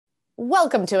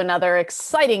Welcome to another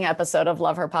exciting episode of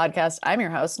Love Her Podcast. I'm your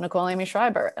host, Nicole Amy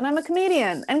Schreiber, and I'm a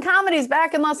comedian, and comedy's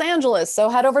back in Los Angeles. So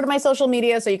head over to my social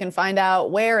media so you can find out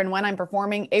where and when I'm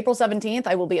performing. April 17th,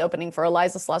 I will be opening for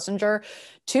Eliza Schlesinger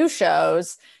 2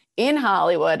 shows in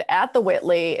Hollywood at the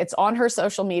Whitley. It's on her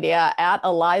social media at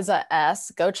Eliza S.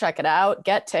 Go check it out.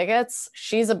 Get tickets.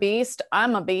 She's a beast.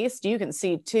 I'm a beast. You can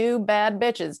see 2 bad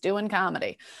bitches doing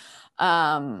comedy.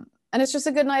 And it's just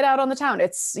a good night out on the town.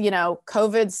 It's,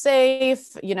 COVID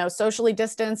safe, socially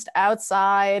distanced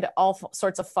outside, all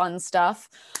sorts of fun stuff.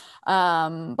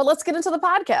 But let's get into the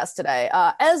podcast today.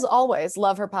 As always,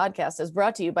 Love Her Podcast is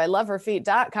brought to you by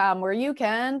loveherfeet.com, where you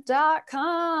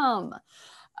can.com.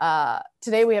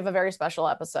 Today we have a very special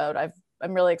episode.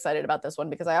 I'm really excited about this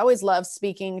one because I always love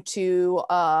speaking to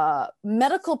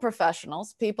medical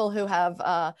professionals, people who have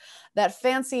that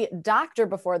fancy doctor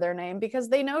before their name because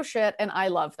they know shit, and I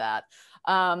love that.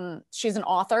 She's an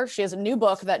author. She has a new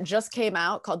book that just came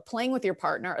out called Playing with Your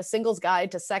Partner, A Single's Guide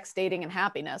to Sex, Dating, and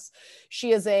Happiness.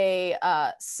 She is a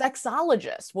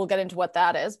sexologist. We'll get into what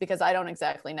that is because I don't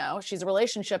exactly know. She's a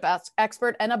relationship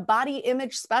expert and a body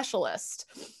image specialist.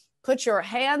 Put your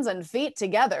hands and feet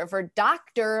together for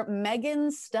Dr.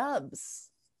 Megan Stubbs.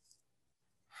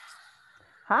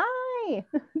 Hi,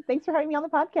 thanks for having me on the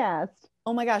podcast.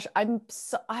 Oh my gosh,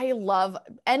 I love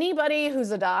anybody who's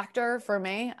a doctor. For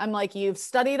me, I'm like, you've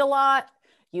studied a lot,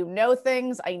 you know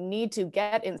things. I need to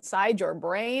get inside your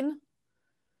brain.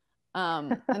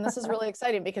 And this is really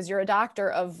exciting because you're a doctor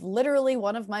of literally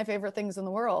one of my favorite things in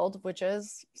the world, which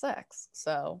is sex.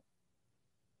 So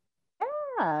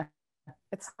yeah.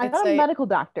 I'm not a medical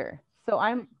doctor, so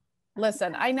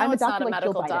listen, I know it's not a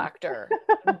medical doctor,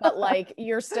 but like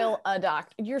you're still a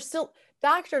doctor.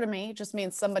 Doctor to me just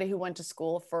means somebody who went to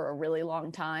school for a really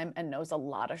long time and knows a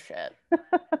lot of shit.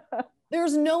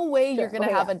 There's no way you're going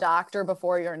to have a doctor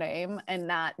before your name and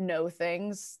not know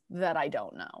things that I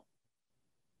don't know.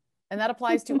 And that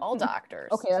applies to all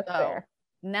doctors. Okay, that's fair.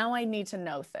 Now I need to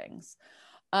know things.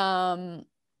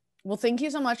 Well, thank you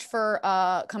so much for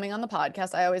coming on the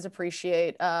podcast. I always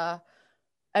appreciate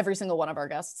every single one of our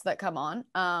guests that come on.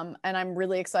 And I'm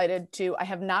really excited I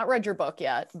have not read your book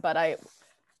yet, but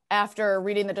after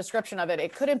reading the description of it,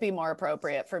 it couldn't be more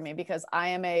appropriate for me because I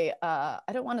am I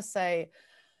don't want to say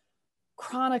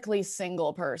chronically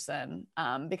single person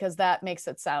because that makes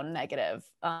it sound negative.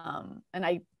 And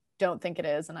I don't think it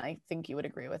is. And I think you would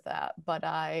agree with that, but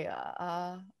I'm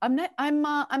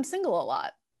single a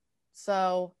lot.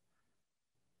 So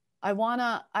I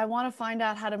wanna find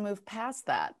out how to move past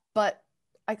that, but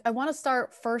I want to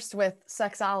start first with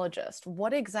sexologist.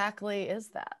 What exactly is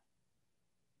that?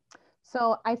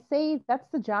 So I say that's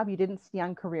the job you didn't see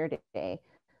on Career Day.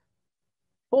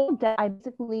 I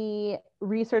basically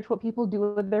research what people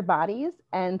do with their bodies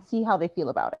and see how they feel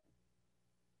about it.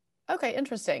 Okay,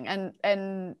 interesting.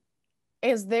 And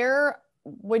is there,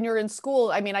 when you're in school,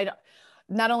 I mean,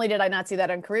 not only did I not see that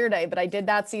on Career Day, but I did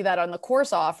not see that on the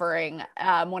course offering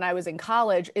when I was in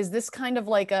college. Is this kind of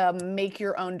like a make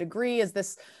your own degree? Is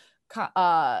this,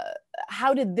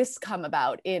 how did this come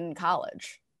about in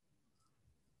college?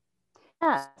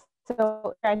 Yeah,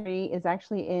 so my degree is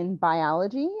actually in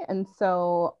biology. And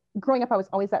so growing up, I was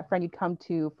always that friend you'd come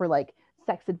to for like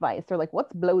sex advice or like,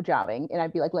 what's blowjobbing? And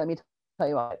I'd be like, let me tell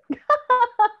you about it.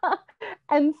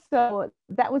 And so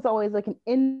that was always like an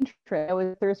interest. I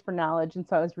was thirst for knowledge. And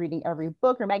so I was reading every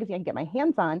book or magazine I could get my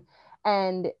hands on.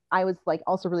 And I was like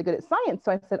also really good at science.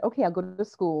 So I said, okay, I'll go to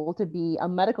school to be a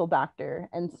medical doctor.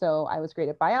 And so I was great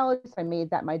at biology. So I made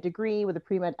that my degree with a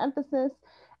pre-med emphasis.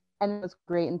 And it was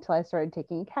great until I started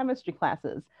taking chemistry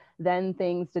classes. Then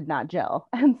things did not gel.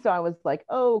 And so I was like,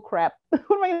 oh crap, what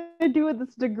am I going to do with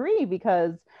this degree?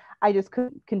 Because I just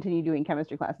couldn't continue doing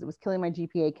chemistry classes. It was killing my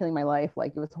GPA, killing my life.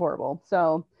 Like it was horrible.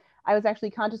 So I was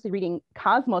actually consciously reading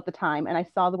Cosmo at the time, and I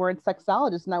saw the word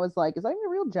sexologist, and I was like, is that even a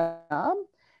real job?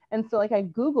 And so like I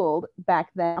Googled back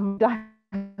then,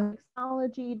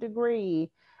 sexology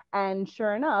degree. And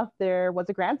sure enough, there was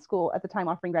a grad school at the time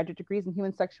offering graduate degrees in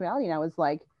human sexuality. And I was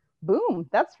like, boom,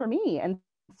 that's for me. And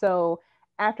so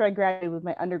after I graduated with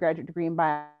my undergraduate degree in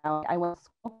biology, I went to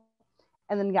school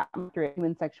and then got my doctorate in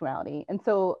human sexuality. And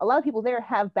so a lot of people there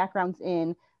have backgrounds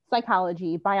in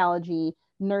psychology, biology,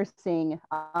 nursing,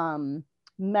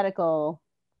 medical,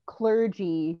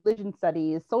 clergy, religion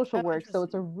studies, social work. So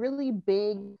it's a really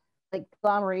big like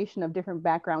agglomeration of different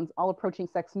backgrounds, all approaching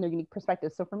sex from their unique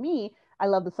perspectives. So for me, I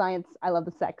love the science, I love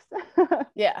the sex.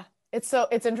 Yeah. It's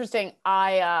interesting.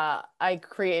 I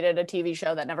created a TV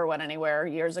show that never went anywhere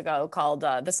years ago called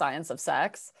The Science of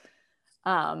Sex.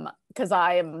 Because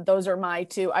those are my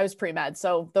two. I was pre-med,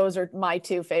 so those are my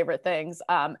two favorite things.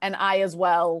 And I as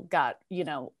well got,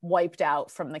 wiped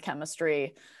out from the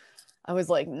chemistry. I was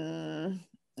like,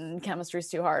 chemistry's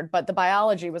too hard, but the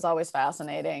biology was always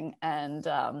fascinating, and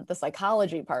the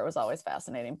psychology part was always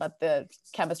fascinating, but the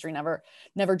chemistry never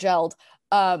gelled.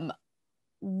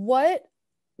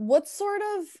 What sort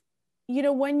of,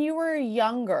 when you were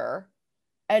younger,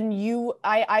 and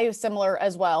I was similar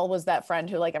as well, was that friend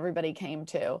who like everybody came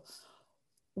to.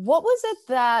 What was it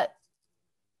that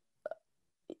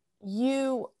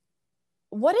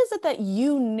what is it that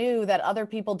you knew that other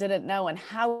people didn't know, and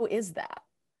how is that?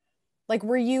 Like,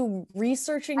 were you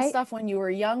researching stuff when you were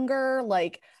younger?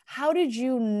 Like, how did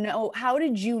you know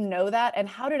that? And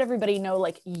how did everybody know,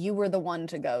 like, you were the one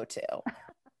to go to?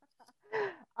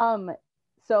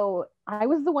 So I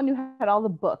was the one who had all the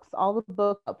books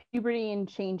about puberty and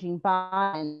changing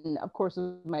body. And of course,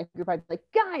 with my group, I'd be like,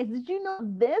 guys, did you know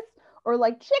this? Or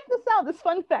like, check this out, this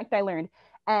fun fact I learned.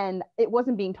 And it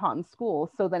wasn't being taught in school.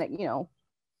 So then it,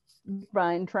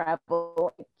 run,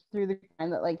 travel through the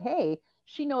kind that like, hey,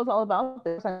 she knows all about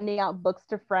this. I'm sending out books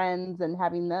to friends and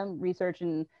having them research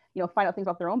and, find out things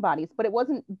about their own bodies. But it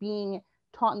wasn't being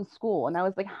taught in school. And I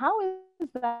was like, how is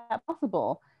that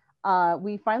possible?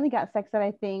 We finally got sex ed,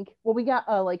 I think. Well, we got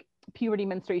like puberty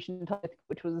menstruation,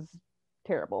 which was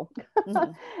terrible.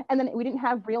 Mm-hmm. And then we didn't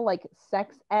have real like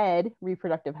sex ed,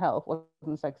 reproductive health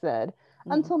wasn't sex ed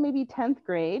until maybe 10th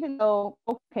grade. And so,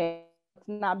 okay, let's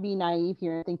not be naive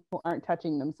here and think people aren't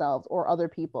touching themselves or other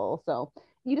people. So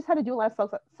you just had to do a lot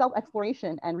of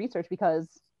self-exploration and research because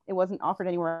it wasn't offered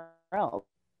anywhere else.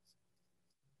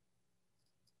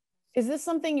 Is this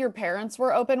something your parents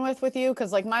were open with you?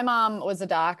 Because like my mom was a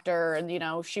doctor, and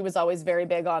she was always very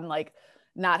big on like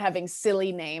not having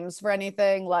silly names for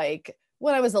anything. Like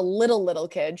when I was a little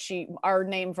kid, our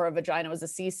name for a vagina was a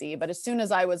CC. But as soon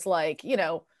as I was like,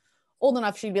 old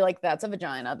enough, she'd be like, that's a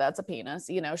vagina, that's a penis.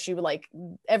 She would like,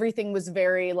 everything was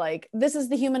very like, this is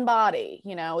the human body.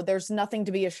 There's nothing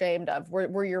to be ashamed of.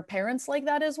 Were your parents like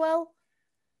that as well?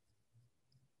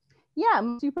 Yeah,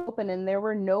 I'm super open, and there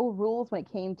were no rules when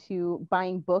it came to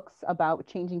buying books about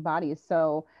changing bodies.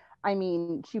 So, I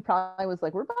mean, she probably was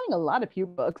like, we're buying a lot of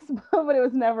puberty books, but it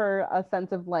was never a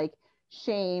sense of like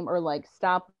shame or like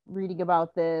stop reading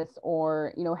about this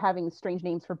or, having strange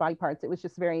names for body parts. It was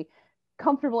just very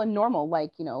comfortable and normal,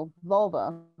 like,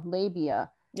 vulva,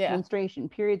 labia, menstruation,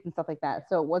 periods, and stuff like that.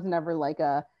 So it wasn't ever like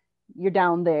you're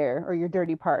down there or your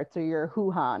dirty parts or your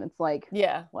hoo-ha. And it's like,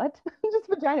 what? Just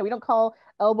vagina. We don't call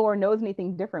elbow or nose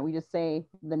anything different. We just say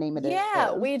the name it is.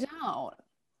 Yeah, we don't.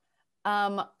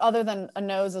 Other than a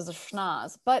nose is a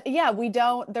schnoz. But yeah, we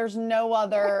don't, there's no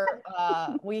other,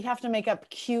 we have to make up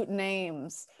cute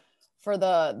names for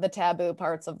the taboo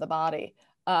parts of the body.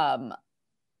 Now,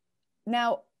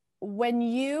 when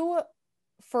you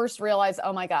first realized,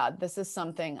 oh my God, this is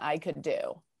something I could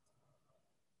do,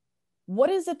 what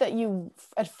is it that you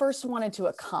at first wanted to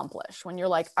accomplish when you're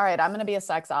like, all right, I'm going to be a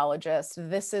sexologist.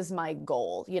 This is my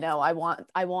goal. I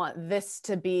want this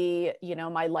to be,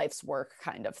 my life's work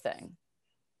kind of thing.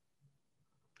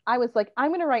 I was like, I'm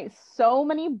going to write so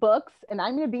many books and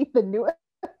I'm going to be the new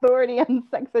authority on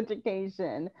sex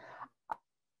education.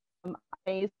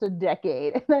 It's a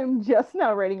decade and I'm just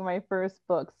now writing my first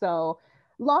book. So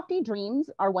lofty dreams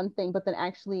are one thing, but then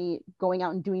actually going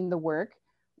out and doing the work.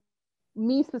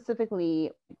 Me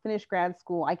specifically, finished grad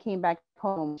school, I came back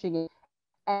home, Michigan,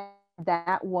 and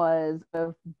that was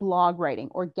of blog writing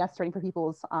or guest writing for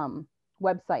people's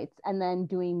websites, and then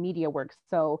doing media work.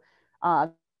 So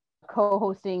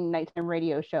co-hosting nighttime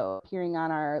radio show, appearing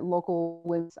on our local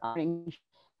women's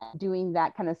doing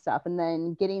that kind of stuff, and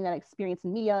then getting that experience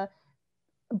in media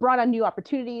brought on new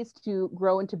opportunities to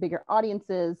grow into bigger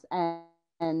audiences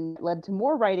and led to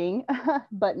more writing.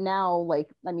 But now,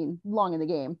 long in the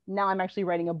game. Now I'm actually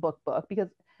writing a book because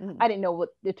I didn't know what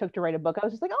it took to write a book. I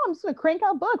was just like, I'm just going to crank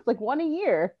out books, like one a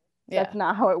year. Yeah. That's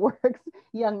not how it works.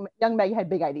 Young Meg had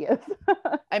big ideas.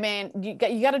 I mean, you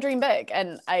got to dream big.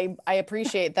 And I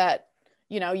appreciate that,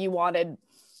 you wanted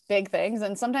big things,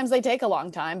 and sometimes they take a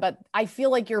long time, but I feel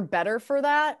like you're better for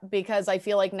that because I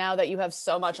feel like now that you have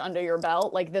so much under your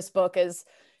belt, like this book is,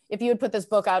 if you had put this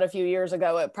book out a few years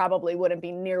ago, it probably wouldn't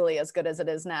be nearly as good as it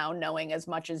is now, knowing as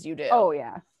much as you do. Oh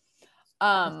yeah.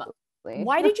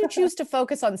 Why did you choose to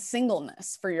focus on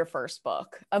singleness for your first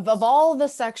book? Of all the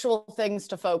sexual things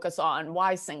to focus on,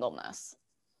 why singleness?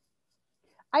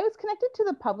 I was connected to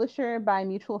the publisher by a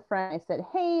mutual friend. I said,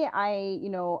 hey,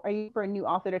 are you for a new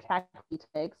author to tackle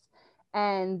politics?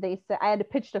 And they said, I had to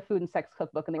pitch a food and sex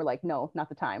cookbook, and they were like, no, not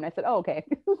the time. And I said, oh, okay.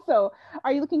 So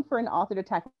are you looking for an author to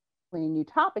tackle any new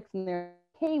topics? And they're,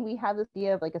 hey, we have this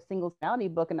idea of like a single sexuality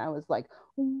book. And I was like,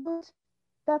 what?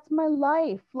 That's my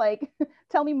life. Like,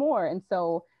 tell me more. And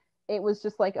so it was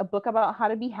just like a book about how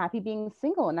to be happy being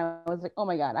single. And I was like, oh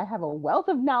my God, I have a wealth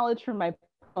of knowledge from my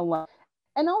personal life.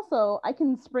 And also, I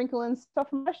can sprinkle in stuff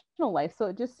from my professional life. So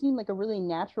it just seemed like a really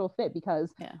natural fit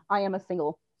because Yeah. I am a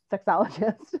single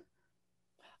sexologist.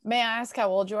 May I ask how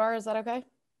old you are? Is that okay?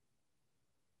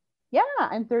 Yeah,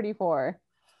 I'm 34.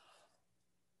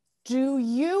 Do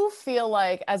you feel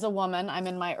like, as a woman, I'm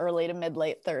in my early to mid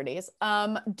late 30s,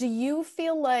 do you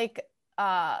feel like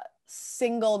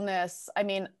singleness, I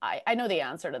mean, I know the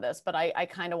answer to this, but I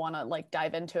kind of want to like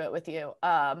dive into it with you.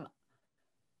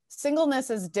 Singleness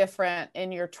is different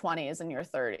in your 20s and your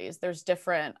 30s. There's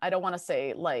different, I don't want to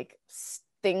say like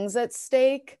things at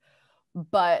stake,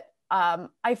 but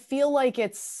I feel like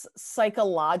it's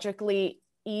psychologically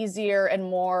easier and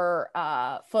more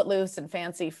footloose and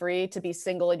fancy free to be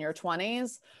single in your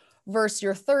 20s versus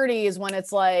your 30s when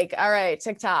it's like, all right,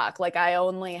 TikTok, like I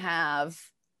only have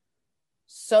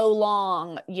so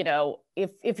long, you know,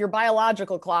 if your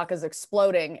biological clock is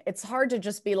exploding, it's hard to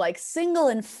just be like single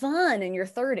and fun in your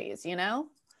 30s, you know?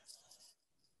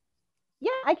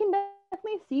 Yeah, I can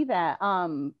definitely see that.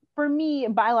 For me,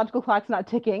 biological clock's not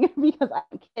ticking because I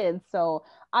have kids. So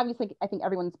obviously, I think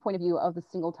everyone's point of view of the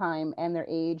single time and their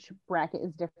age bracket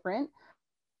is different.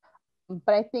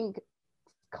 But I think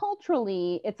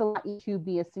culturally, it's a lot easier to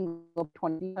be a single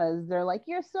 20 because they're like,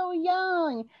 you're so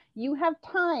young, you have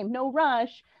time, no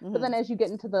rush. But Mm-hmm. then as you get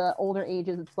into the older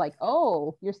ages, it's like,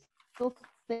 oh, you're still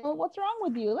single. What's wrong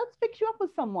with you? Let's fix you up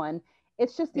with someone.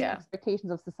 It's just the Yeah.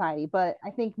 expectations of society. But I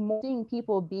think more seeing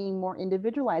people being more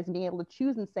individualized and being able to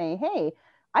choose and say, hey,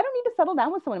 I don't need to settle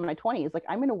down with someone in my 20s. Like,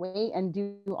 I'm going to wait and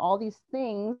do all these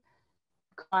things,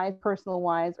 personal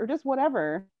wise, or just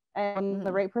whatever. And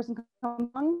the Mm-hmm. right person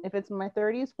comes along. If it's my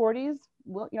 30s, 40s,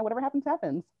 well, whatever happens,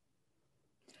 happens.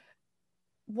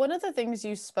 One of the things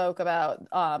you spoke about,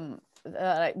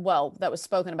 that that was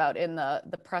spoken about in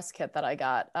the press kit that I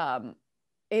got,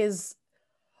 is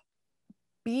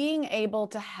being able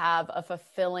to have a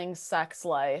fulfilling sex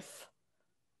life,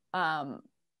 um,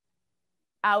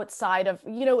 outside of,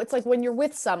 you know, it's like when you're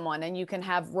with someone and you can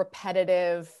have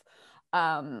repetitive,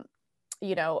 um,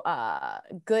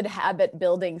 good habit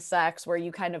building sex where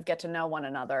you kind of get to know one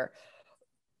another.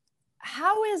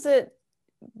 How is it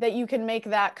that you can make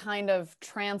that kind of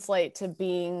translate to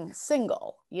being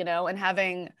single, you know, and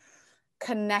having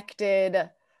connected,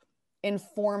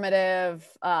 informative,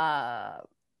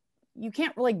 you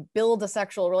can't really build a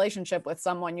sexual relationship with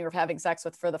someone you're having sex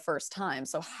with for the first time.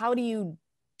 So how do you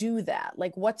do that?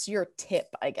 Like, what's your tip,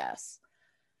 I guess?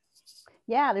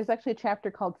 Yeah, there's actually a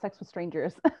chapter called Sex with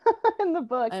Strangers in the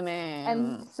book. I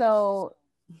And mean, so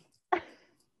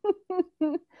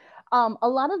a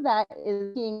lot of that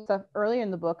is seeing stuff earlier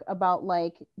in the book about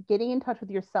like getting in touch with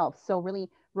yourself. So really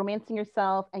romancing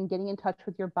yourself and getting in touch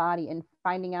with your body and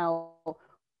finding out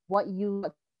what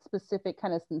specific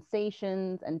kind of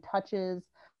sensations and touches,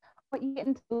 what you get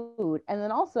into food. And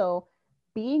then also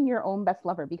being your own best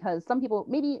lover, because some people,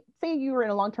 maybe say you were in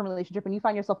a long-term relationship and you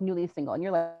find yourself newly single and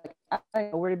you're like, I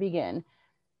don't know where to begin.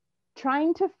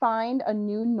 Trying to find a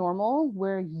new normal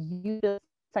where you just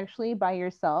sexually by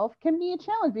yourself can be a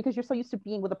challenge because you're so used to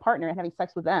being with a partner and having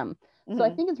sex with them. So I mm-hmm,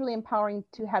 think it's really empowering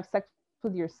to have sex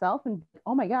with yourself and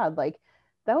oh my God, like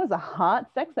that was a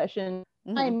hot sex session.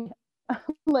 mm-hmm, I'm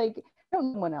like, I don't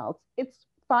know someone else. It's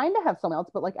fine to have someone else,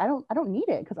 but like I don't need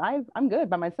it because I'm good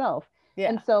by myself.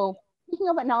 And yeah. so speaking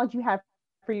of that knowledge you have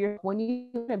for your when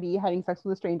you're gonna be having sex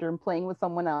with a stranger and playing with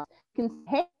someone else, you can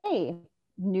say, hey,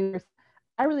 new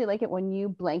I really like it when you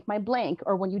blank my blank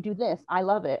or when you do this. I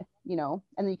love it, and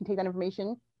then you can take that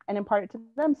information and impart it to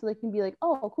them so they can be like,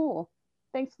 oh, cool.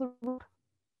 Thanks for the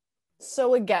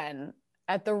So again,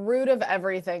 at the root of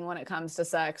everything when it comes to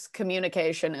sex,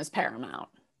 communication is paramount.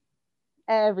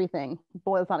 everything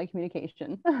boils down to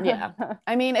communication. Yeah.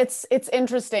 I mean, it's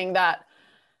interesting that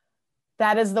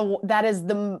that is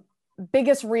the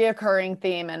biggest reoccurring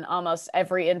theme in almost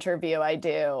every interview I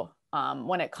do,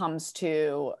 when it comes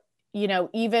to,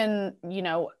 even,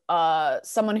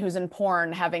 someone who's in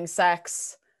porn having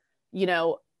sex, you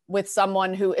know, with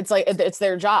someone who it's like it's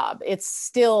their job. It's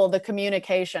still the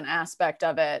communication aspect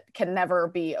of it can never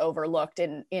be overlooked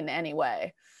in any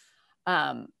way.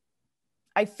 Um,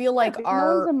 I feel Yeah, like no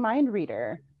one's a our mind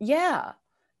reader. yeah,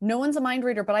 no one's a mind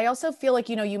reader, but I also feel like,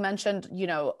 you mentioned,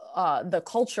 the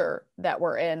culture that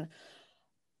we're in.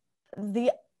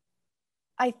 The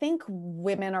I think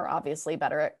women are obviously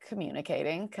better at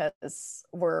communicating because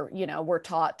we're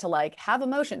taught to like have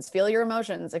emotions, feel your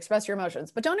emotions, express your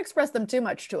emotions, but don't express them too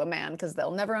much to a man because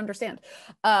they'll never understand.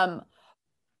 Um,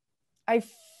 I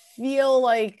feel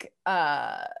like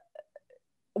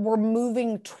we're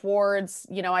moving towards,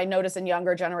 I notice in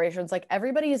younger generations, like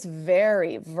everybody is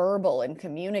very verbal in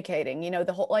communicating,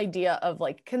 the whole idea of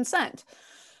like consent,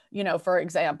 for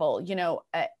example,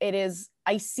 it is,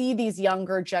 I see these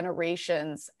younger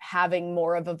generations having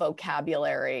more of a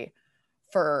vocabulary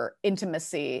for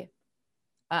intimacy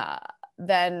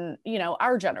than,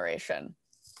 our generation,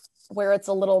 where it's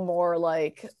a little more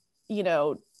like,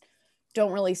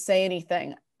 don't really say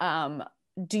anything.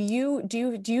 Do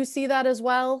you see that as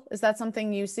well? Is that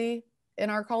something you see in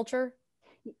our culture?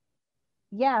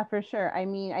 Yeah, for sure. I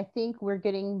mean, I think we're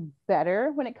getting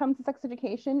better when it comes to sex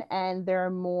education, and there are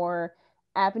more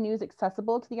avenues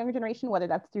accessible to the younger generation, whether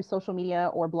that's through social media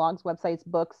or blogs, websites,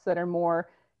 books that are more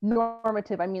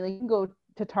normative. I mean, like, you can go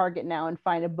to Target now and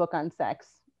find a book on sex,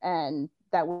 and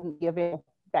that wouldn't be available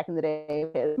back in the day.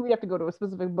 We'd have to go to a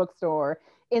specific bookstore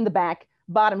in the back,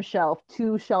 bottom shelf,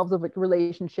 2 shelves of like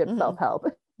relationship self-help.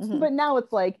 But now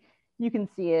it's like you can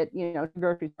see it,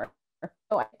 grocery store.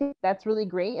 So I think that's really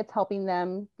great. It's helping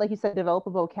them, like you said, develop a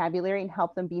vocabulary and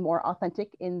help them be more authentic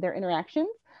in their interactions.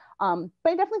 But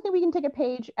I definitely think we can take a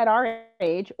page at our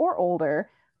age or older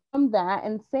from that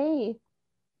and say,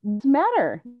 "This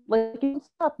matter. Like,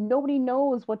 stuff. Nobody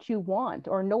knows what you want,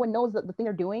 or no one knows that the thing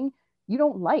they're doing you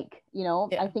don't like." Yeah.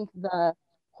 I think the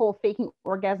whole faking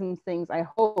orgasms things, I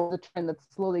hope the trend that's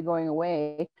slowly going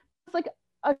away. It's like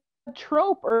a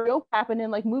trope or joke happen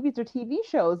in like movies or TV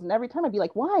shows, and every time I'd be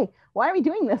like, why are we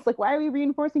doing this? Like, why are we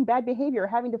reinforcing bad behavior, or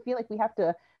having to feel like we have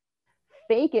to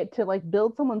fake it to like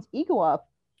build someone's ego up?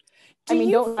 Do I mean,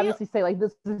 you don't feel obviously say like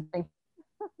this is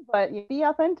but be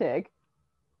authentic.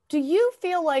 do you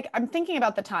feel like, I'm thinking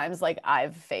about the times like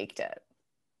I've faked it,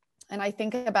 and I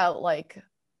think about like,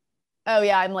 oh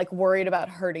yeah, I'm like worried about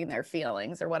hurting their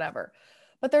feelings or whatever.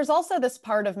 But there's also this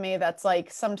part of me that's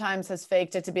like sometimes has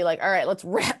faked it to be like, all right, let's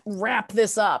wrap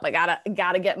this up. I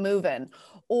gotta get moving.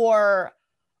 Or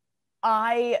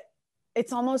I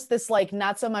it's almost this like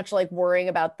not so much like worrying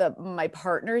about my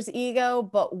partner's ego,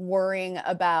 but worrying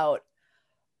about,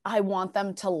 I want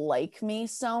them to like me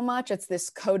so much. It's this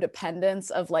codependence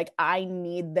of like, I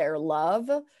need their love.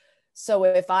 So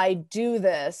if I do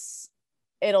this,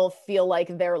 it'll feel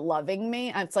like they're loving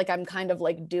me. It's like I'm kind of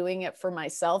like doing it for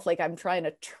myself. Like I'm trying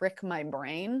to trick my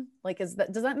brain. Like, does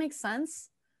that make sense?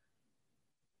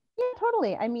 Yeah,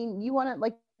 totally. I mean, you want to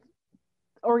like,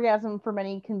 orgasm for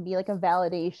many can be like a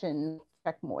validation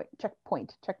checkpoint.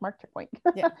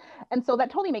 Yeah. And so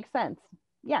that totally makes sense.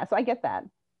 Yeah, so I get that.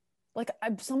 Like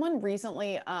someone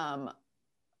recently, I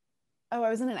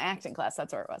was in an acting class.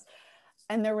 That's where it was.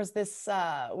 And there was this,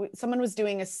 someone was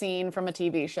doing a scene from a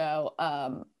TV show.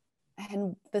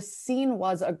 And the scene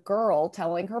was a girl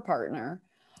telling her partner,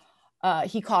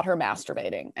 he caught her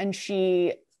masturbating. And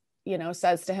she,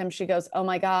 says to him, she goes, "Oh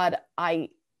my God, I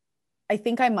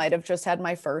think I might have just had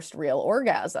my first real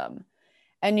orgasm."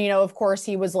 And, of course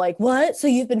he was like, "What? So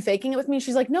you've been faking it with me?"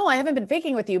 She's like, "No, I haven't been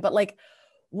faking it with you. But like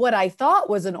what I thought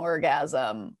was an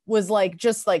orgasm was like,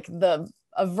 just like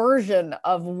a version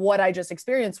of what I just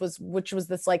experienced which was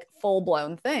this like full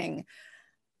blown thing."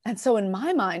 And so in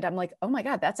my mind, I'm like, oh my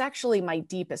God, that's actually my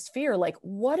deepest fear. Like,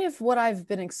 what if what I've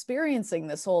been experiencing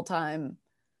this whole time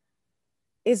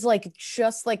is like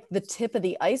just like the tip of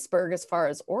the iceberg as far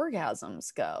as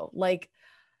orgasms go? Like,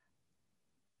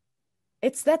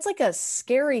 that's like a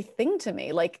scary thing to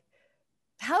me. Like,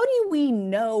 how do we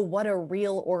know what a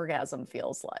real orgasm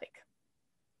feels like?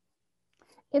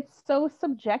 It's so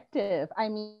subjective. I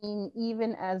mean,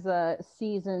 even as a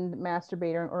seasoned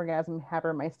masturbator and orgasm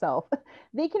haver myself,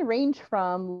 they can range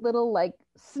from little like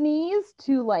sneeze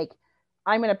to like,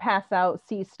 I'm going to pass out,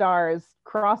 see stars,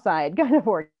 cross eyed kind of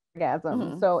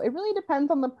orgasm. So it really depends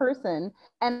on the person.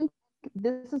 And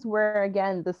this is where,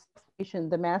 again,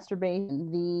 the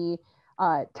masturbation, the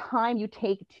time you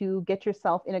take to get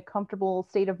yourself in a comfortable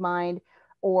state of mind,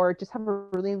 or just have a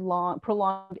really long,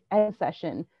 prolonged ed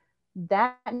session,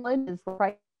 that is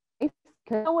price, because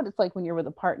you know what it's like when you're with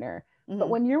a partner. But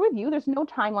when you're with you, there's no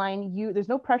timeline, there's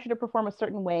no pressure to perform a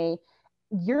certain way.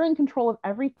 You're in control of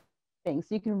everything, so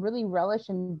you can really relish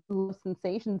and do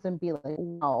sensations and be like,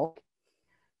 wow,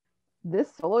 this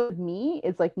solo with me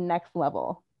is like next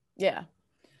level. Yeah.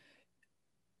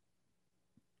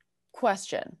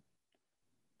 Question: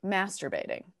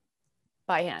 masturbating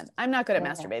by hand. I'm not good at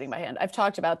masturbating by hand. I've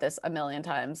talked about this a million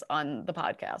times on the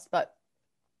podcast, but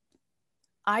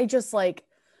I just like,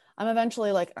 I'm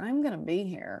eventually like, I'm going to be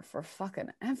here for fucking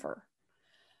ever.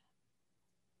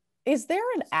 Is there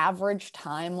an average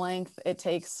time length it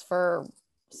takes for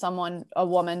a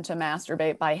woman to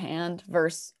masturbate by hand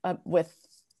versus with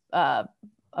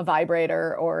a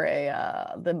vibrator or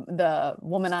the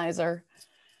womanizer?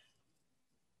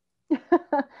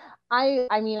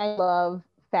 I mean, I love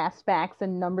fast facts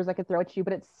and numbers I could throw at you,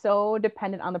 but it's so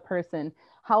dependent on the person.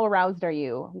 How aroused are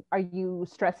you? Are you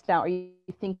stressed out? Are you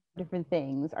thinking different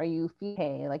things? Are you feeling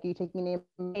okay? Like, are you taking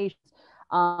medications?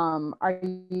 Are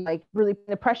you like really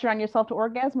putting the pressure on yourself to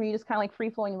orgasm, or are you just kind of like free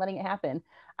flowing and letting it happen?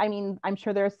 I mean, I'm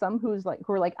sure there are some who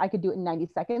are like, I could do it in 90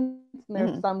 seconds, and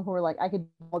there's some who are like, I could do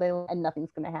it all day and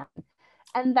nothing's gonna happen.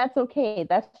 And that's okay.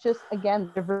 That's just,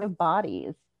 again, diverse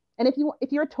bodies. And if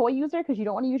you're a toy user because you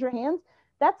don't want to use your hands,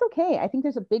 that's okay. I think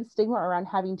there's a big stigma around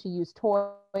having to use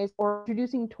toys or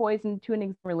introducing toys into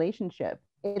an relationship.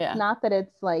 It's Yeah. not that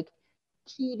it's like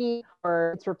cheating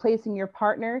or it's replacing your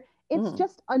partner. It's Mhm.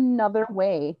 just another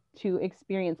way to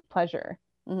experience pleasure.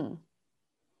 Mhm.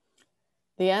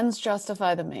 The ends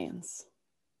justify the means.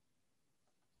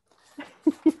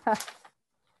 Yeah.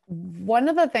 One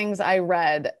of the things I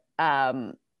read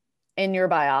in your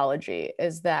biography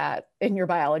is that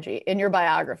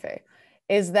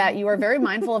you are very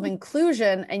mindful of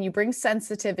inclusion and you bring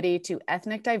sensitivity to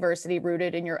ethnic diversity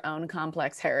rooted in your own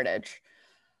complex heritage.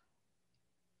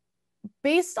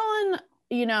 Based on,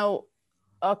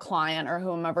 a client or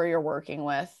whomever you're working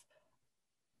with,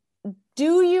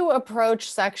 do you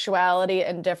approach sexuality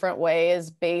in different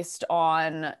ways based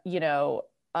on,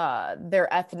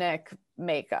 their ethnic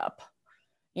makeup?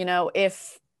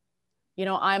 If,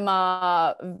 I'm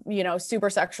a, super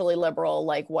sexually liberal,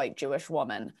 like white Jewish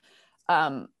woman,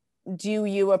 do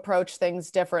you approach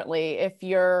things differently if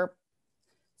you're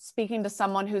speaking to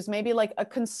someone who's maybe like a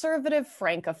conservative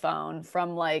francophone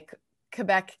from like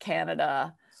Quebec,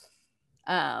 Canada?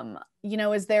 How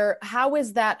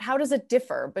does it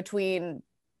differ between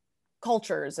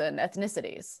cultures and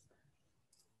ethnicities?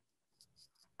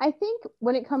 I think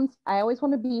when it comes, I always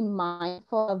want to be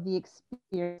mindful of the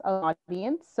experience of the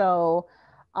audience. So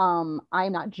I'm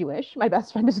not Jewish. My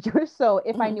best friend is Jewish. So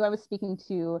if I Mm-hmm. knew I was speaking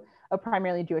to a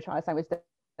primarily Jewish audience, I would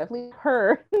definitely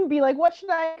her and be like, what should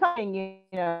I cutting?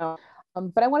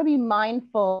 But I want to be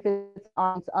mindful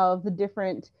of the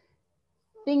different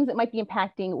things that might be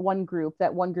impacting one group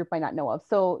that one group might not know of.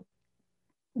 So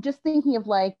just thinking of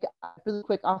like really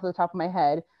quick off the top of my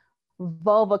head,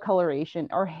 vulva coloration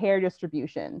or hair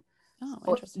distribution. Oh,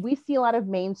 So interesting. we see a lot of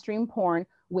mainstream porn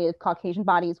with Caucasian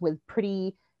bodies with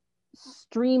pretty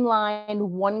streamlined,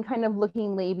 one kind of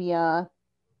looking labia,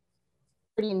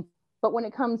 pretty. But when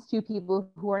it comes to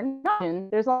people who are not,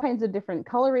 there's all kinds of different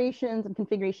colorations and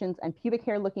configurations and pubic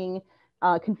hair looking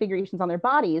configurations on their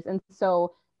bodies. And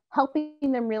so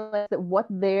helping them realize that what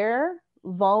their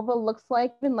vulva looks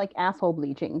like, even like asshole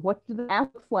bleaching, what the ass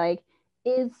looks like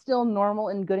is still normal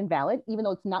and good and valid, even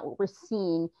though it's not what we're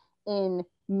seeing in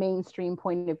mainstream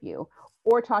point of view.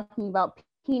 Or talking about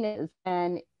penis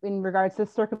and in regards to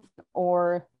circumcision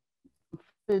or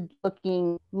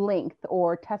looking length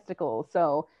or testicles.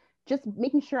 So just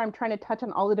making sure I'm trying to touch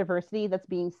on all the diversity that's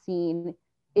being seen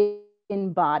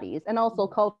in bodies and also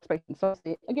culture. So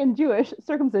again, Jewish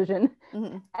circumcision.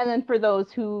 Mm-hmm. And then for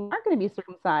those who aren't going to be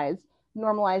circumcised,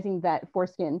 normalizing that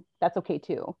foreskin, that's okay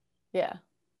too. Yeah.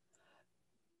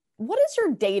 What is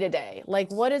your day-to-day?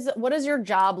 Like, what does your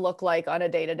job look like on a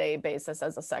day-to-day basis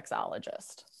as a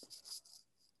sexologist?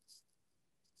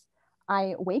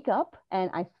 I wake up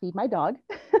and I feed my dog.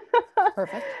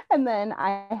 Perfect. And then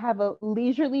I have a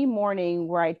leisurely morning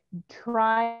where I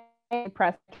try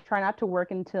not to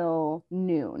work until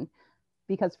noon,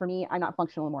 because for me, I'm not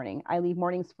functional in the morning. I leave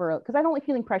mornings because I don't like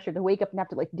feeling pressured to wake up and have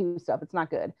to like do stuff. It's not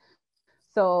good.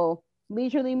 So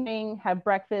leisurely morning, have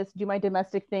breakfast, do my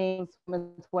domestic things,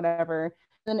 whatever.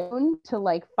 Then noon to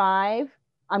like 5,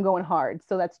 I'm going hard.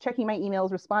 So that's checking my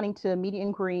emails, responding to media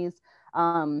inquiries,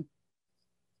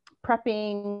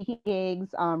 prepping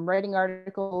gigs, writing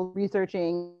articles,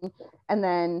 researching, and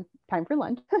then time for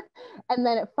lunch. And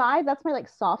then at 5, that's my like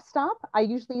soft stop. I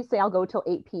usually say I'll go till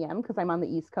 8 p.m. because I'm on the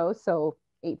East Coast. So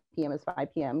 8 p.m. is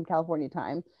 5 p.m. California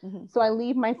time. Mm-hmm. So I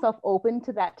leave myself open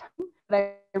to that time.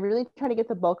 But I really try to get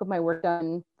the bulk of my work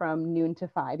done from noon to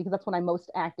 5 because that's when I'm most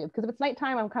active. Because if it's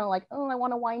nighttime, I'm kind of like, oh, I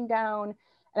want to wind down.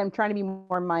 And I'm trying to be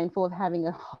more mindful of having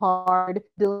a hard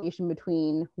delineation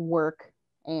between work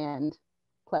and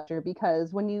pleasure,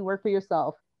 because when you work for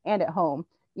yourself and at home,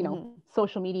 Mm-hmm.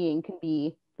 social media can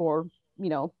be for,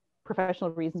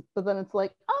 professional reasons, but then it's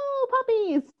like, oh,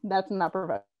 puppies, that's not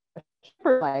professional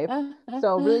for life.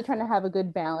 So really trying to have a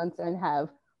good balance and have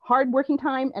hard working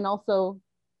time and also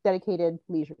dedicated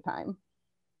leisure time.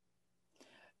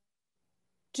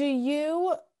 Do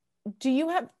you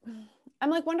have, I'm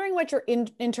like wondering what your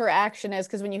interaction is,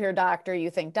 because when you hear doctor, you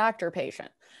think doctor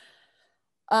patient.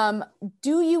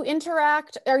 Do you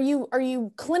interact? Are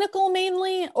you clinical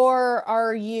mainly, or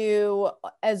are you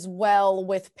as well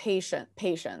with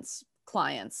patients,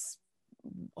 clients,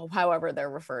 however they're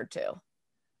referred to?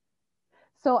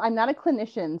 So I'm not a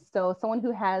clinician. So someone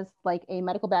who has like a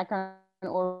medical background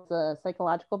or a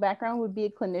psychological background would be a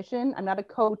clinician. I'm not a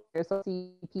coach, so I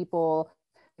see people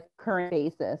on a current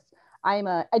basis. I'm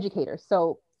an educator.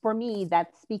 So for me,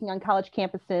 that's speaking on college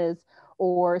campuses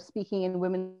or speaking in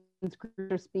women's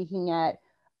groups or speaking at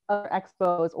other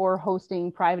expos or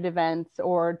hosting private events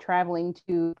or traveling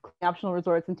to optional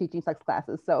resorts and teaching sex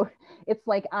classes. So it's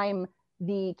like I'm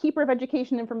the keeper of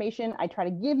education information. I try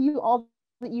to give you all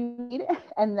that you need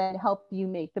and then help you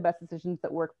make the best decisions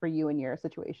that work for you in your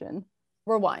situation.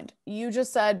 Rewind. You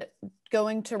just said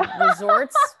going to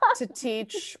resorts to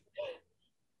teach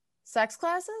sex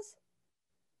classes?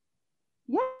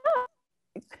 Yeah.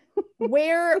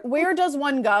 Where does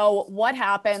one go? What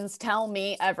happens? Tell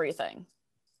me everything.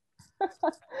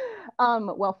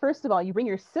 Well, first of all, you bring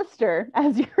your sister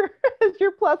as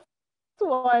your plus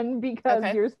one because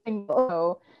Okay. you're single.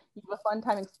 So you have a fun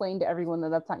time explaining to everyone that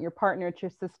that's not your partner, it's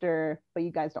your sister, but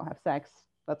you guys don't have sex.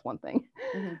 That's one thing.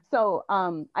 Mm-hmm. So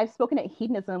I've spoken at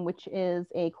Hedonism, which is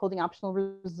a clothing optional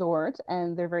resort,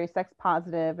 and they're very sex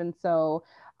positive. And so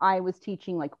I was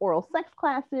teaching like oral sex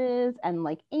classes and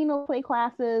like anal play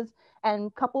classes,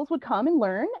 and couples would come and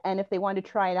learn. And if they wanted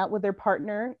to try it out with their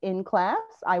partner in class,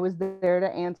 I was there to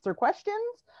answer questions.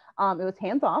 It was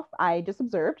hands off. I just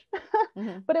observed,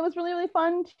 Mm-hmm. but it was really, really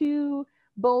fun to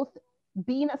both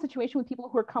be in that situation with people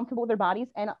who are comfortable with their bodies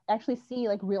and actually see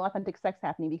like real authentic sex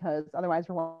happening, because otherwise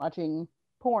we're watching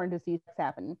porn to see sex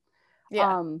happen.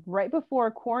 Yeah. Right before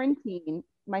quarantine,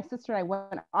 my sister and I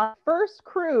went on our first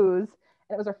cruise,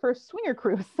 and it was our first swinger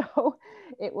cruise. So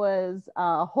it was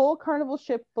a whole carnival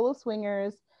ship full of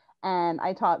swingers. And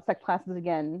I taught sex classes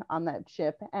again on that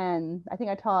ship. And I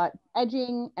think I taught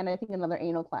edging and I think another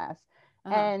anal class.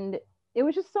 Uh-huh. And it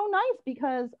was just so nice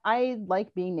because I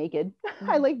like being naked. I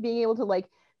Mm-hmm. like being able to like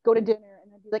go to dinner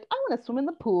and then be like, I want to swim in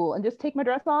the pool and just take my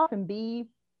dress off and be,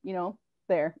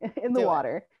 there in the Do it.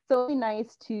 water. So it's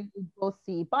nice to both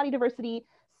see body diversity,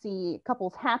 see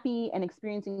couples happy and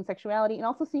experiencing sexuality, and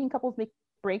also seeing couples make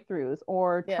breakthroughs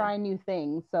or Yeah. try new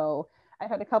things. So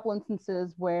I've had a couple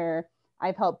instances where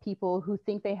I've helped people who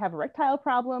think they have erectile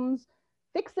problems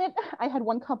fix it. I had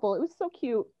one couple, it was so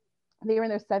cute. They were in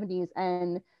their 70s,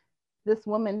 and this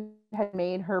woman had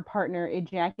made her partner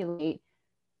ejaculate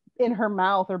in her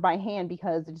mouth or by hand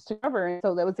because it just took over. And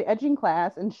so that was the edging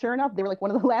class. And sure enough, they were like one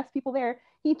of the last people there.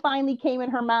 He finally came in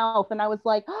her mouth. And I was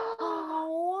like, oh,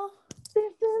 Oh.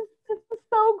 this is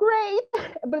so great.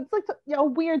 But it's like a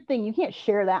weird thing. You can't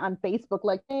share that on Facebook.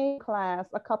 Like, hey, class,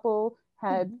 a couple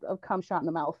had a cum shot in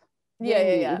the mouth. Yeah,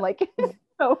 Yay yeah, me. yeah. Like,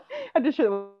 so I had to share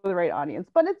it with the right audience.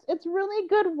 But it's really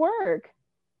good work.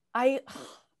 I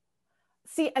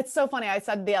see, it's so funny. I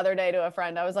said the other day to a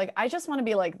friend, I was like, I just want to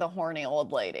be like the horny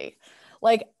old lady.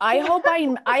 Like, I hope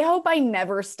I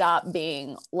never stop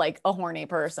being like a horny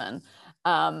person.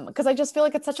 Because I just feel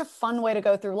like it's such a fun way to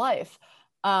go through life.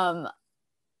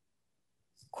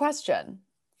 Question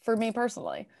for me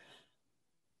personally.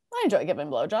 I enjoy giving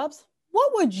blowjobs.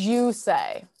 What would you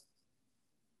say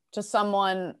to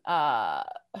someone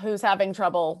who's having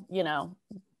trouble,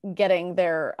 getting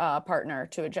their partner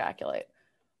to ejaculate?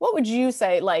 What would you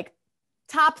say, like,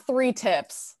 top 3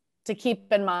 tips to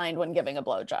keep in mind when giving a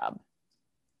blowjob?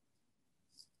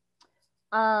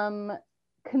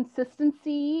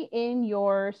 Consistency in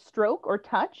your stroke or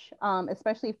touch,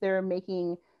 especially if they're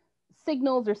making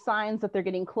signals or signs that they're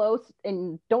getting close,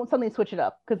 and don't suddenly switch it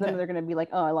up because then Okay. they're going to be like,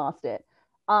 oh, I lost it.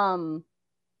 Um,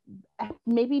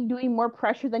 Maybe doing more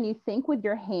pressure than you think with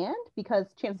your hand,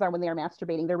 because chances are when they are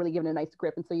masturbating, they're really giving a nice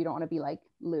grip. And so you don't want to be like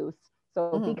loose.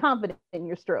 So be Mm-hmm. confident in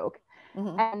your stroke.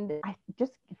 Mm-hmm. And I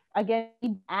just, again,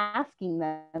 asking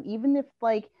them, even if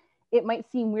like it might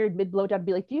seem weird mid blowjob,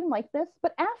 be like, do you even like this?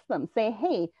 But ask them, say,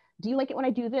 hey, do you like it when I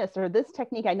do this or this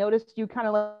technique? I noticed you kind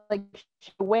of like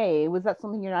away. Was that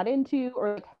something you're not into?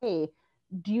 Or like, hey,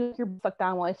 do you like your suck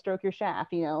down while I stroke your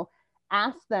shaft?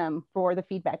 Ask them for the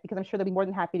feedback, because I'm sure they'll be more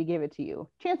than happy to give it to you.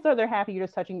 Chances are they're happy you're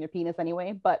just touching their penis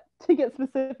anyway, but to get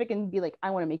specific and be like, I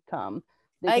want to make cum,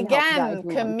 they can help guide Again, you along the right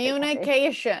way.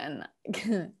 communication.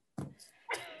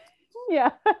 Yeah.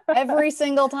 Every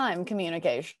single time,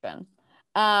 communication.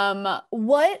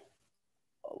 What,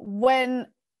 when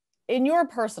in your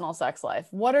personal sex life,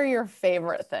 what are your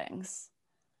favorite things?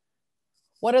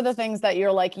 What are the things that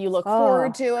you're like, you look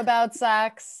forward to about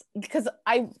sex? Because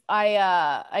I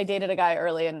dated a guy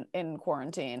early in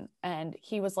quarantine, and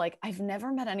he was like, I've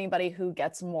never met anybody who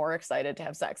gets more excited to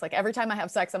have sex. Like every time I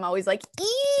have sex, I'm always like,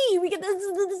 yay, we get this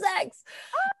sex.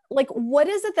 Like, what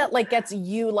is it that like gets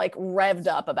you like revved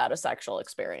up about a sexual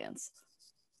experience?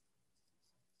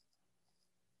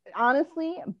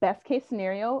 Honestly, best case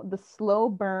scenario, the slow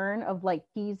burn of like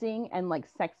teasing and like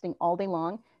sexting all day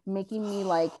long, making me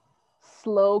like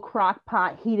slow crock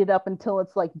pot heated up until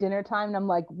it's like dinner time and I'm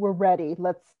like, we're ready.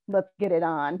 Let's get it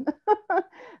on.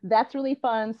 That's really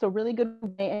fun. So really good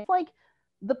way. It's like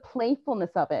the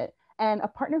playfulness of it. And a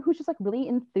partner who's just like really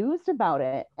enthused about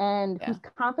it and Yeah. who's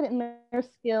confident in their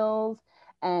skills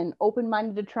and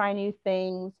open-minded to try new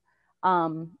things.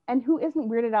 And who isn't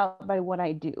weirded out by what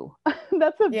I do.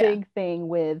 That's a Yeah. big thing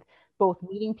with both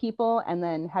meeting people and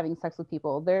then having sex with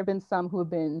people. There have been some who have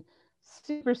been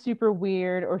super, super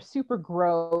weird or super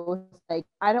gross. Like,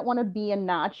 I don't want to be a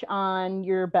notch on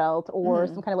your belt or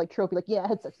some kind of like trophy, like, yeah, I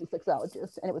had sex with a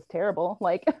sexologist and it was terrible.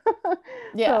 Like,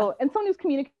 Yeah. so, and someone who's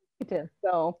communicative.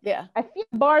 So Yeah. I feel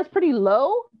the bar is pretty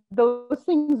low. Those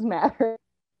things matter.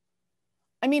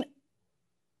 I mean,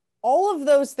 all of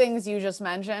those things you just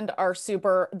mentioned are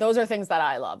super, those are things that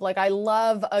I love. Like, I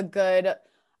love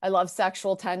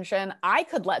sexual tension. I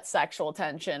could let sexual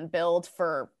tension build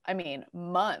for, I mean,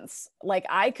 months. Like,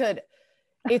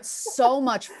 it's so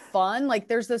much fun. Like,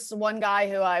 there's this one guy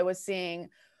who I was seeing,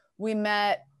 we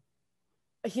met,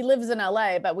 he lives in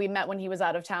LA, but we met when he was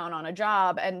out of town on a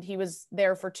job and he was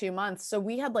there for 2 months. So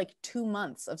we had like 2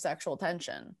 months of sexual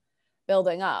tension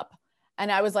building up.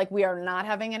 And I was like, we are not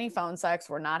having any phone sex.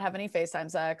 We're not having any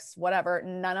FaceTime sex, whatever.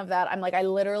 None of that. I'm like, I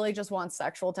literally just want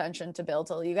sexual tension to build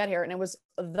till you get here. And it was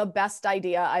the best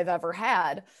idea I've ever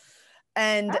had.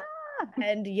 And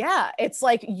yeah, it's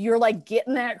like you're like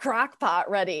getting that crock pot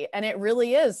ready. And it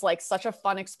really is like such a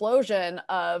fun explosion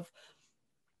of,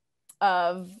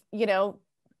 you know,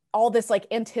 all this like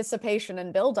anticipation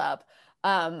and buildup.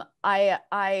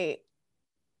 I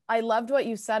loved what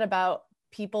you said about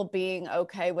people being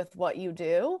okay with what you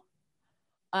do.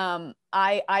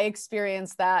 I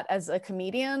experienced that as a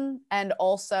comedian and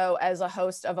also as a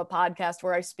host of a podcast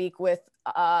where I speak with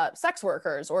sex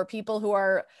workers or people who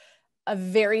are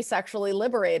very sexually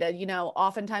liberated. You know,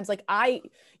 oftentimes like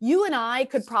you and I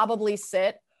could probably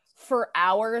sit for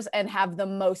hours and have the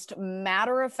most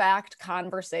matter-of-fact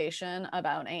conversation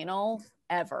about anal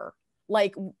ever.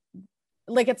 Like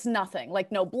it's nothing,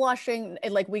 like no blushing.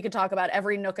 Like we could talk about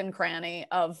every nook and cranny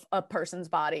of a person's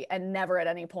body and never at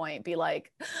any point be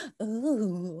like,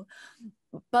 ooh.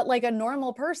 But like a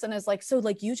normal person is like, so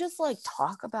like you just like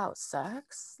talk about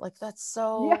sex? Like that's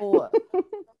so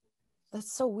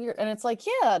that's so weird. And it's like,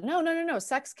 yeah, no.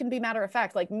 Sex can be matter of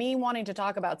fact. Like me wanting to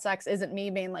talk about sex isn't me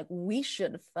being like, we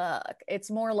should fuck. It's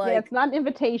more Yeah, like, it's not an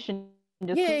invitation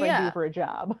just to like do for a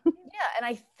job. Yeah. And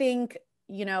I think,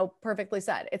 you know, perfectly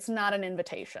said, it's not an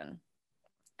invitation.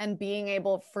 And being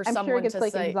able for I'm someone sure it gets to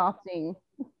like say exhausting.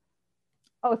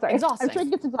 Oh, sorry. exhausting. I'm sure it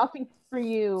gets exhausting for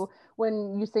you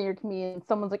when you say you're a comedian.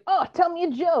 Someone's like, "Oh, tell me a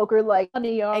joke," or like,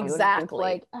 "Funny are you?"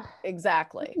 Exactly. It's like,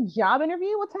 exactly. Job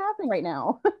interview? What's happening right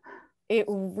now? It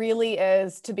really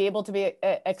is to be able to be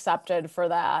accepted for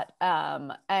that.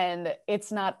 And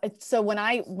it's not, so when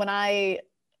I,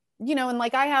 you know, and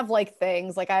like I have like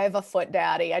things, like I have a foot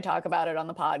daddy. I talk about it on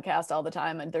the podcast all the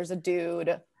time. And there's a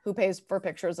dude who pays for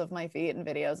pictures of my feet and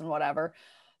videos and whatever.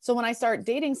 So when I start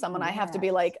dating someone, I have to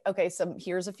be like, okay, so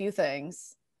here's a few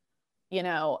things, you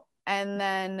know, and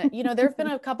then, you know, there've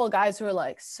been a couple of guys who are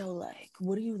like, so like,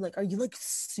 what are you like? Are you like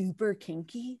super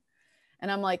kinky? And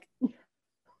I'm like,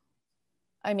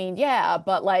 I mean, yeah,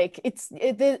 but like it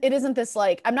isn't this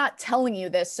like I'm not telling you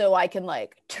this so I can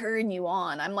like turn you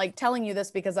on. I'm like telling you this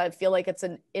because I feel like it's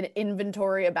an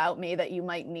inventory about me that you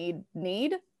might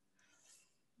need.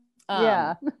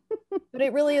 Yeah. But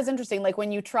it really is interesting. Like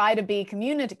when you try to be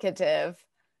communicative,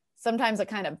 sometimes it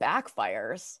kind of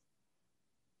backfires.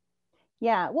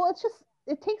 Yeah. Well,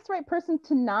 it takes the right person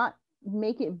to not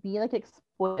make it be like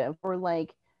exploitive or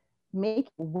like make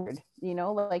it weird, you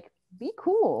know, like be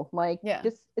cool. Like Yeah.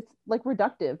 just it's like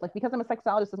reductive. Like because I'm a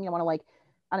sexologist doesn't mean I want to like,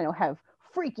 I don't know, have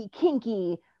freaky,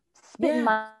 kinky, spit in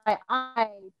my eye,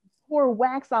 pour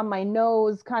wax on my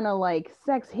nose, kind of like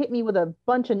sex hit me with a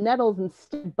bunch of nettles and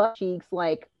butt cheeks.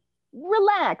 Like,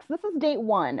 relax. This is date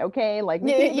one, okay? Like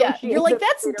we can Yeah. You're like,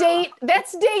 that's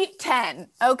date 10.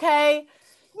 Okay.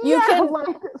 You yeah, can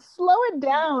like slow it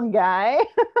down, guy.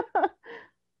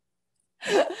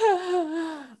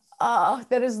 Oh,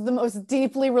 that is the most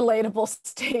deeply relatable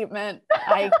statement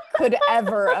I could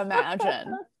ever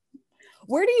imagine.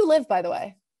 Where do you live, by the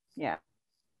way? Yeah.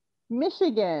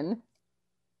 Michigan.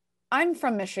 I'm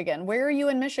from Michigan. Where are you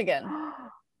in Michigan?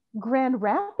 Grand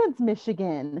Rapids,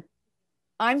 Michigan.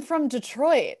 I'm from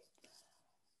Detroit.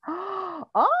 Oh,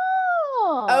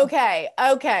 Okay.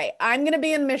 Okay. I'm going to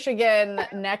be in Michigan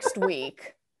next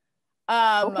week.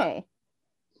 Okay.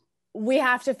 We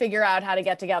have to figure out how to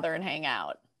get together and hang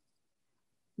out.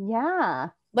 Yeah.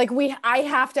 Like I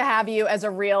have to have you as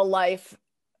a real life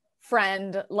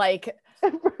friend. Like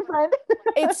Friend.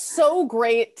 it's so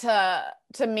great to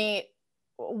meet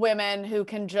women who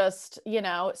can just, you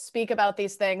know, speak about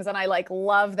these things. And I like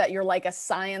love that you're like a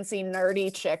sciencey,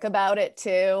 nerdy chick about it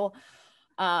too.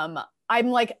 I'm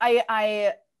like,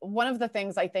 I one of the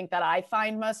things I think that I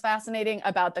find most fascinating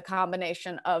about the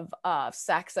combination of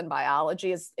sex and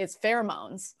biology is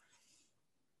pheromones.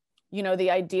 You know,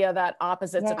 the idea that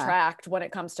opposites attract when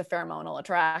it comes to pheromonal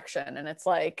attraction. And it's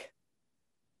like,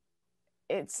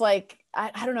 I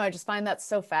don't know, I just find that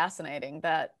so fascinating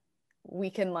that we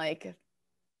can like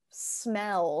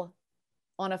smell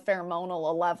on a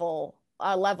pheromonal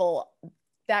level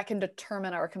that can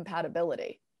determine our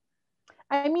compatibility.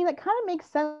 I mean, that kind of makes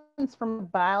sense from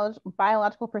a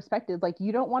biological perspective. Like,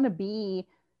 you don't want to be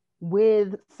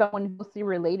with someone closely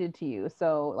related to you.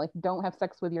 So, like, don't have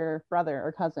sex with your brother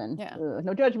or cousin. Yeah. Ugh,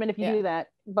 no judgment if you do that,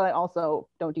 but also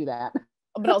don't do that.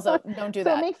 But also don't do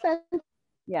that. So it makes sense.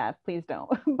 Yeah, please don't.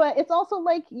 But it's also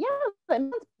like, yeah,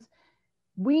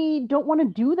 we don't want to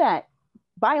do that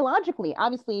biologically.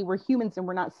 Obviously, we're humans and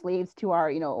we're not slaves to our,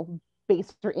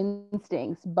 baser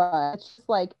instincts, but it's just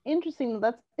like interesting.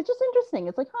 It's just interesting.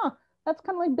 It's like, that's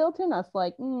kind of like built in us.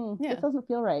 Like, this doesn't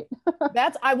feel right.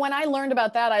 When I learned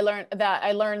about that, I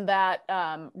learned that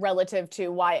relative to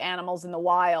why animals in the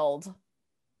wild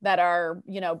that are,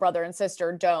 brother and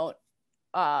sister don't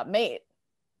mate,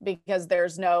 because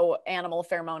there's no animal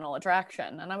pheromonal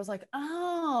attraction. And I was like,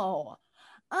 oh,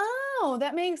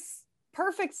 that makes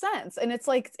perfect sense. And it's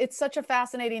like, it's such a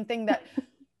fascinating thing that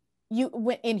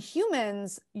in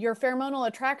humans, your pheromonal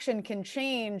attraction can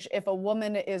change if a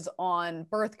woman is on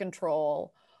birth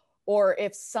control or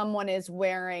if someone is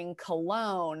wearing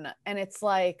cologne. And it's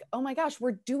like, oh my gosh,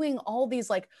 we're doing all these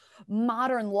like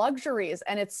modern luxuries,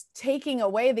 and it's taking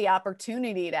away the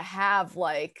opportunity to have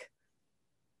like,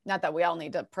 not that we all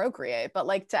need to procreate, but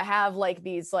like to have like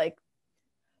these like,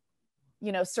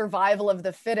 survival of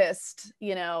the fittest,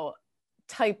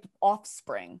 type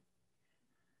offspring.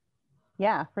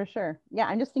 Yeah, for sure. Yeah,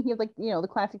 I'm just thinking of like, the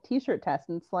classic t-shirt test,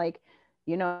 and it's like,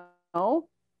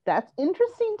 that's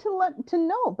interesting to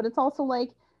know, but it's also like,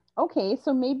 okay,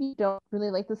 so maybe you don't really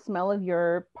like the smell of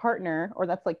your partner, or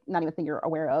that's like not even a thing you're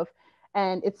aware of,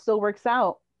 and it still works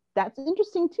out. That's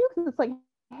interesting too, because it's like,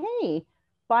 hey,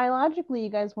 biologically you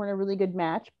guys weren't a really good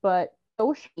match, but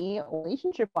socially,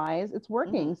 relationship wise, it's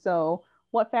working. So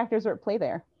what factors are at play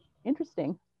there?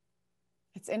 Interesting.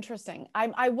 It's interesting.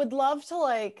 I would love to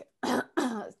like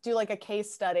do like a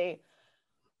case study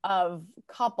of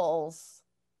couples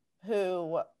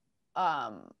who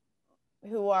are,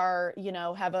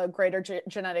 have a greater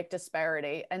genetic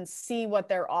disparity, and see what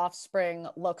their offspring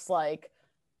looks like,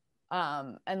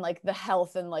 and like the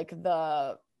health and like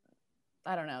the,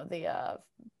 I don't know, the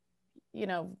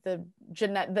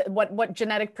what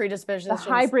genetic predispositions, the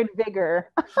hybrid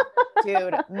vigor.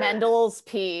 Dude, Mendel's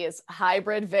peas,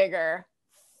 hybrid vigor.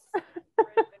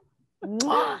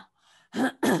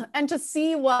 And to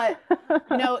see what,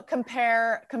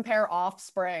 compare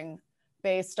offspring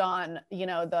based on,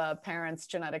 the parents'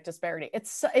 genetic disparity.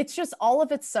 It's just, all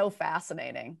of it's so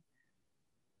fascinating.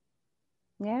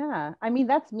 Yeah, I mean,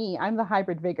 that's me. I'm the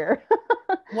hybrid vigor.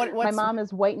 My mom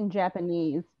is white and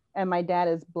Japanese, and my dad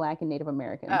is Black and Native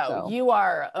American. Oh, so. you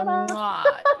are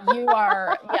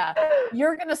yeah,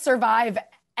 you're gonna survive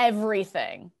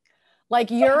everything. Like,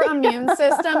 your immune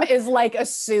system is like a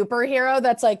superhero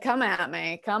that's like, come at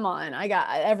me, come on, I got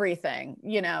everything,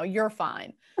 you're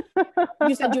fine.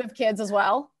 You said you have kids as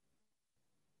well?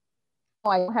 Oh,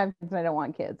 I don't have kids and I don't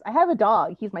want kids. I have a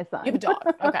dog. He's my son. You have a dog.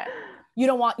 Okay. You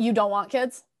don't want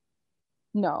kids?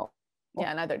 No.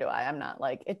 Yeah, neither do I. I'm not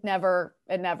like, that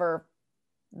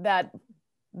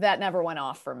never went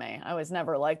off for me. I was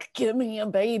never like, give me a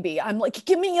baby. I'm like,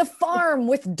 give me a farm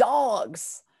with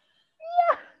dogs.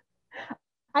 Yeah.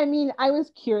 I mean, I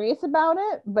was curious about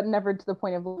it, but never to the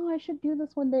point of, I should do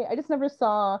this one day. I just never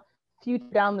saw future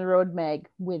down the road Meg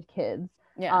with kids.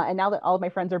 Yeah. And now that all of my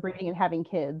friends are breeding and having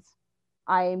kids,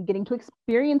 I'm getting to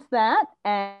experience that.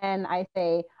 And I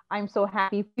say, I'm so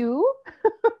happy for you.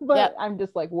 But I'm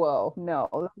just like, whoa,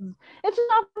 no, it's just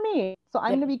not for me. So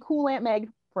I'm going to be cool Aunt Meg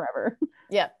forever.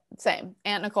 Yeah, same.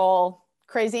 Aunt Nicole,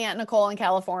 crazy Aunt Nicole in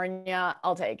California.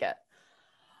 I'll take it.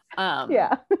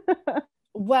 Yeah.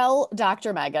 Well,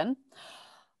 Dr. Megan,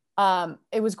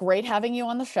 it was great having you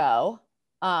on the show.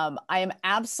 I am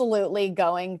absolutely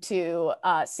going to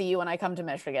see you when I come to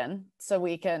Michigan so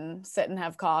we can sit and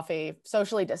have coffee,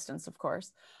 socially distanced, of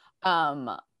course.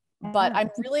 But I'm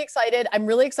really excited. I'm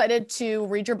really excited to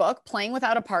read your book, Playing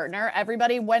Without a Partner.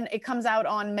 Everybody, when it comes out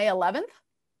on May 11th.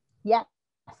 Yes.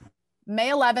 May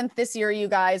 11th this year, you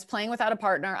guys, Playing Without a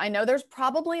Partner. I know there's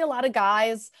probably a lot of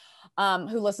guys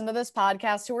who listen to this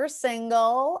podcast who are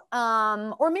single,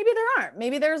 or maybe there aren't.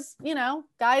 Maybe there's,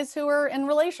 guys who are in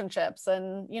relationships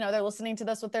and, they're listening to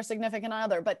this with their significant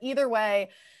other. But either way,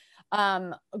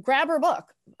 grab her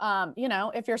book.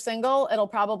 If you're single, it'll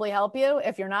probably help you.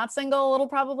 If you're not single, it'll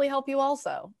probably help you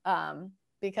also,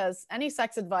 because any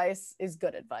sex advice is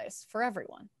good advice for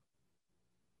everyone.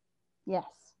 Yes.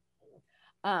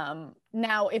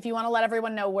 Now, if you want to let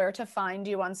everyone know where to find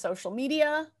you on social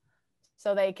media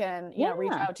so they can,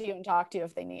 reach out to you and talk to you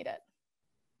if they need it.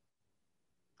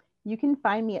 You can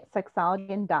find me at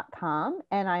sexologist.com,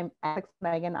 and I'm at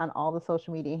Megan on all the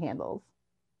social media handles.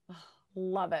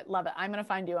 Love it. Love it. I'm going to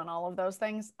find you on all of those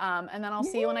things. And then I'll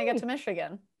see you when I get to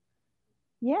Michigan.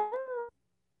 Yeah.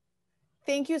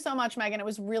 Thank you so much, Megan. It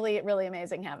was really, really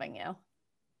amazing having you.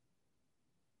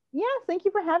 Yeah. Thank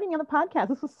you for having me on the podcast.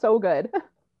 This was so good.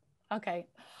 Okay.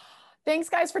 Thanks,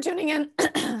 guys, for tuning in.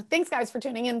 Thanks, guys, for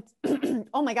tuning in.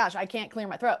 Oh my gosh, I can't clear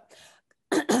my throat.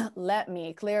 Let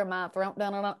me clear my throat.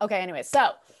 Okay, anyway,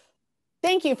 so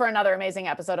thank you for another amazing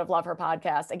episode of Love Her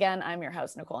Podcast. Again, I'm your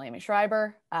host, Nicole Amy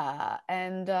Schreiber.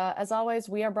 And as always,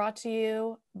 we are brought to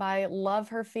you by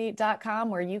loveherfeet.com,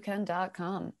 where you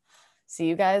can.com. See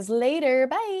you guys later.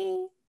 Bye.